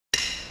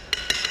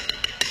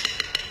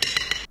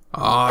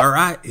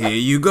Alright, here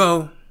you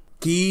go.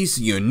 Keys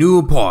to your new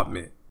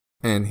apartment.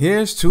 And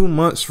here's 2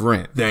 months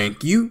rent.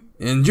 Thank you.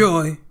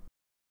 Enjoy.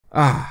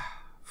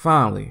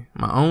 Finally,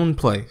 my own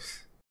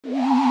place. Get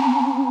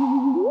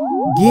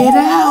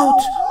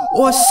out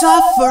or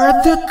suffer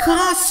the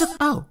consequences.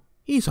 Oh,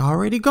 he's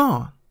already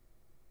gone.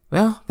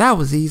 Well, that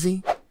was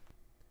easy.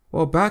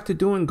 Well, back to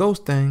doing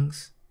ghost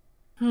things.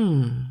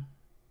 Who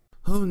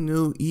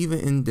knew even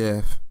in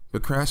death,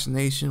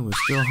 procrastination would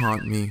still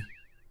haunt me?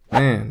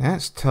 Man,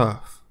 that's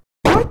tough.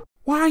 What?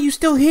 Why are you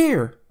still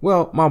here?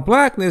 Well, my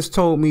blackness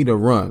told me to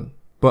run,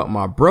 but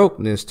my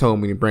brokenness told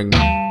me to bring me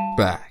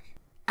back.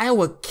 I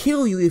will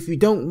kill you if you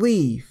don't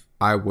leave.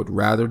 I would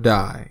rather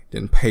die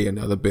than pay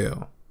another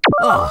bill.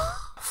 Ugh,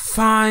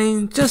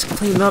 fine, just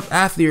clean up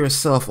after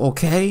yourself,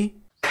 okay?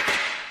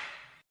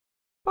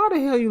 Why the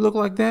hell you look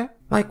like that?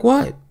 Like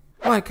what?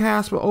 Like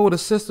Casper's older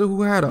sister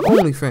who had an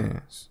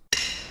OnlyFans.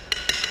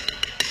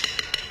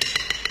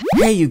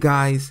 Hey you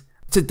guys,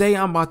 today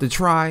I'm about to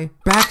try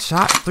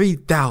Backshot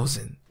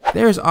 3000.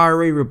 There's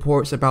already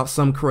reports about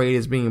some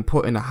creators being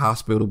put in the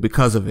hospital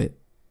because of it.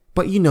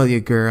 But you know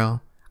your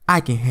girl, I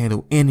can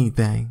handle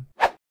anything.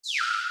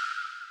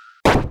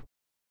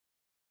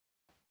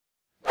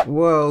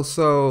 Well,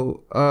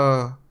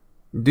 so,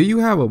 do you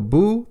have a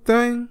boo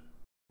thing?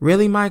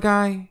 Really, my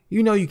guy?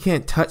 You know you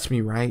can't touch me,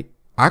 right?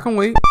 I can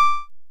wait.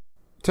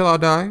 Till I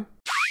die.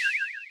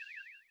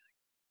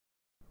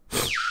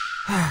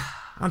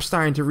 I'm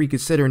starting to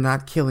reconsider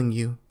not killing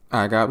you.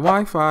 I got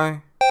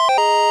Wi-Fi.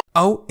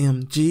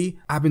 OMG,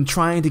 I've been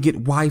trying to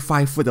get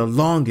Wi-Fi for the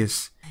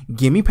longest.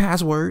 Give me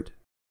password.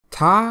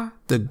 Ta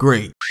the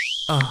Great.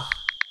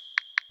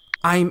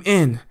 I'm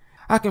in.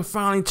 I can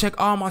finally check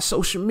all my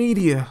social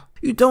media.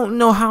 You don't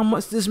know how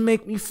much this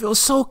makes me feel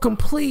so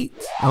complete.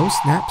 Oh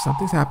snap,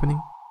 something's happening.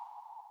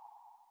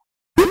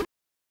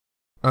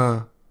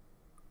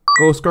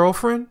 Ghost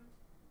girlfriend?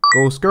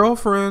 Ghost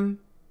girlfriend?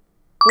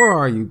 Where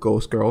are you,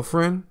 ghost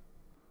girlfriend?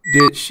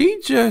 Did she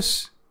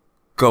just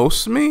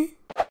ghost me?